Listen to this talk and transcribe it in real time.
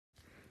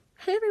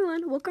Hey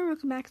everyone,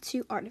 welcome back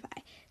to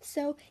Artify.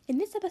 So in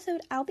this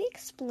episode, I'll be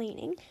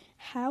explaining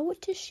how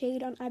to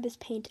shade on IBIS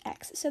Paint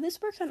X. So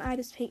this works on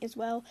IBIS Paint as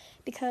well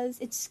because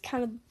it's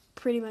kind of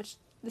pretty much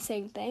the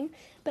same thing.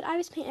 But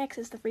IBIS Paint X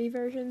is the free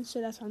version,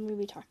 so that's what I'm going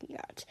to be talking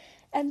about.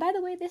 And by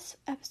the way, this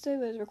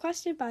episode was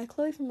requested by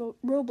Chloe from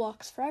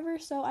Roblox Forever,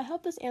 so I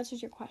hope this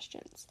answers your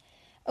questions.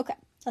 Okay,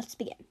 let's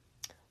begin.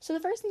 So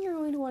the first thing you're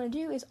going to want to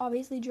do is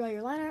obviously draw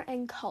your liner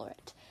and color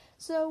it.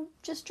 So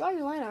just draw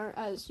your liner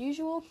as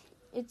usual.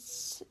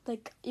 It's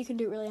like you can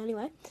do it really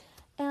anyway,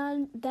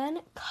 and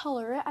then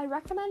color it. I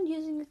recommend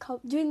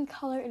doing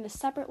color in a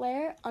separate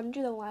layer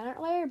under the liner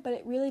layer, but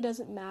it really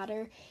doesn't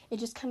matter. It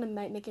just kind of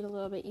might make it a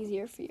little bit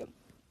easier for you.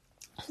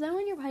 So then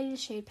when you're ready to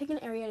shade, pick an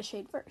area to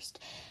shade first.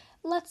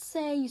 Let's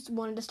say you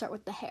wanted to start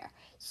with the hair.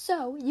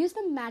 So use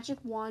the magic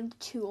wand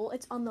tool.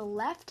 It's on the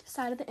left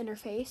side of the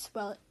interface,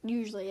 well, it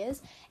usually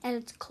is, and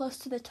it's close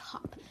to the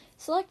top.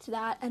 Select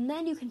that, and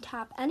then you can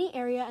tap any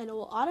area and it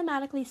will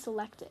automatically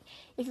select it.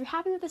 If you're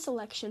happy with the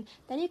selection,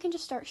 then you can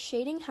just start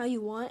shading how you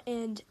want,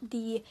 and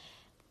the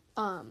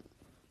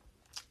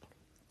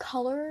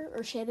color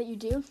or shade that you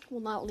do will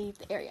not leave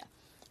the area.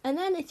 And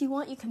then if you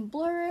want, you can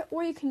blur it,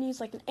 or you can use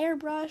like an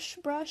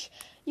airbrush brush.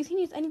 You can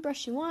use any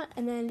brush you want,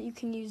 and then you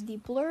can use the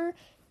blur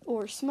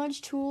or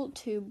smudge tool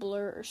to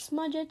blur or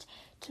smudge it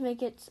to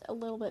make it a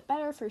little bit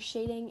better for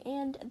shading.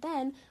 And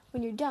then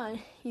when you're done,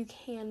 you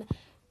can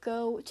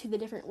go to the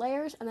different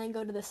layers and then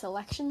go to the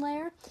selection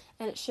layer,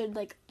 and it should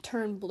like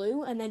turn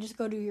blue, and then just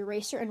go to your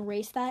eraser and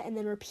erase that, and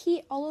then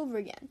repeat all over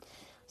again.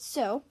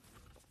 So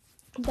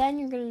then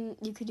you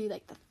could do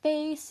like the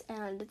face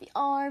and the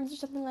arms or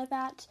something like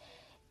that.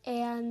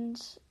 And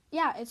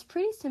yeah, it's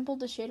pretty simple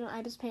to shade on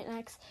IBIS Paint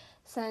X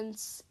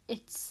since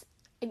it's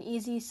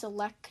easy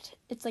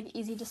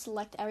to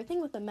select everything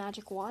with the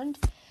magic wand.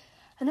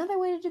 Another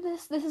way to do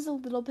this is a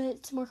little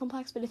bit more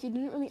complex, but if you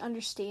didn't really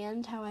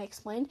understand how I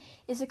explained,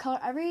 is to color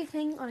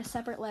everything on a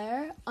separate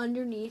layer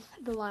underneath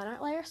the line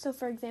art layer. So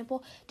for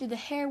example, do the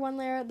hair one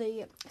layer,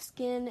 the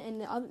skin, and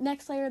the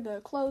next layer,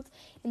 the clothes,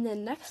 and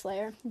then next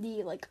layer,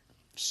 the like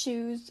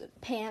shoes,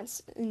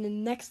 pants, and the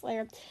next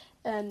layer,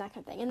 and that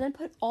kind of thing. And then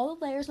put all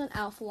the layers on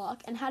Alpha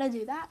Lock. And how to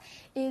do that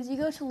is you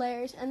go to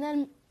layers, and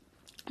then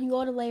you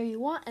go to layer you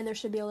want, and there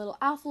should be a little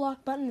Alpha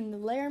Lock button in the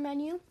layer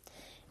menu.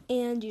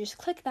 And you just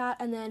click that,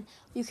 and then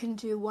you can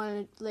do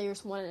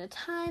layers one at a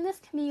time. This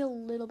can be a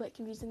little bit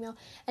confusing though.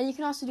 And you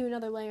can also do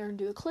another layer and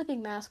do a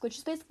clipping mask, which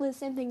is basically the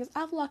same thing as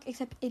Alpha Lock,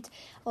 except it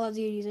allows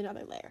you to use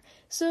another layer.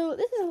 So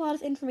this is a lot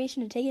of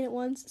information to take in at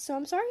once. So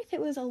I'm sorry if it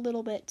was a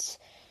little bit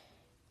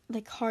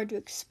hard to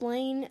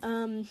explain.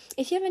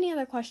 If you have any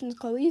other questions,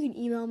 Chloe, you can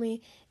email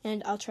me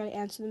and I'll try to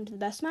answer them to the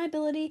best of my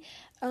ability.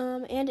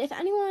 And if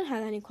anyone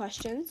has any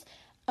questions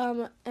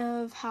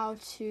of how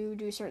to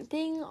do a certain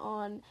thing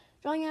on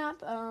drawing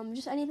app,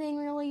 just anything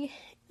really,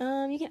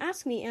 you can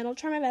ask me and I'll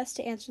try my best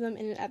to answer them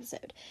in an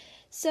episode.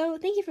 So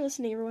thank you for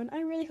listening, everyone.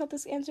 I really hope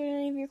this answered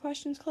any of your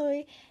questions,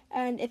 Chloe,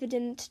 and if it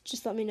didn't,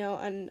 just let me know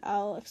and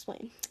I'll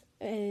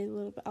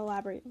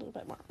elaborate a little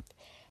bit more.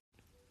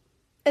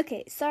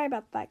 Okay, sorry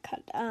about that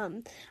cut.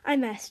 I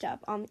messed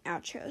up on the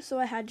outro, so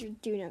I had to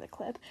do another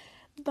clip.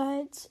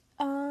 But,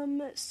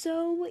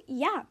 so,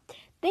 yeah.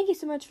 Thank you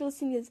so much for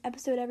listening to this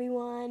episode,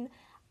 everyone.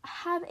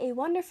 Have a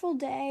wonderful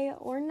day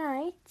or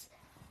night.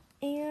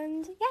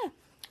 And, yeah.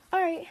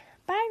 Alright,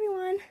 bye,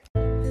 everyone.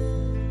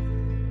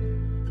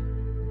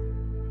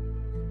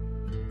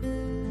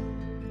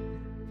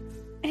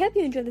 I hope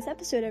you enjoyed this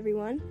episode,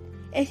 everyone.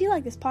 If you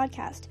like this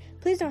podcast,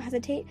 please don't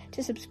hesitate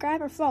to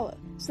subscribe or follow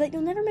so that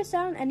you'll never miss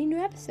out on any new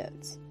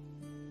episodes.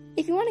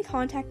 If you want to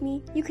contact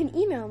me, you can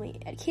email me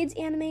at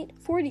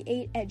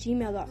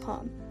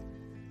kidsanimate48@gmail.com.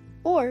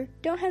 Or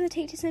don't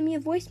hesitate to send me a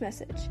voice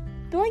message.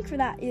 The link for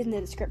that is in the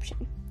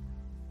description.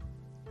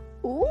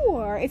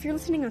 Or if you're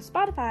listening on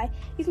Spotify,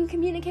 you can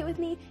communicate with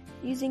me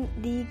using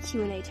the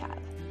Q&A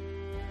tab.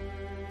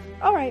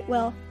 Alright,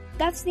 well,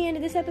 that's the end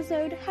of this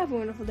episode. Have a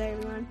wonderful day,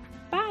 everyone.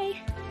 Bye!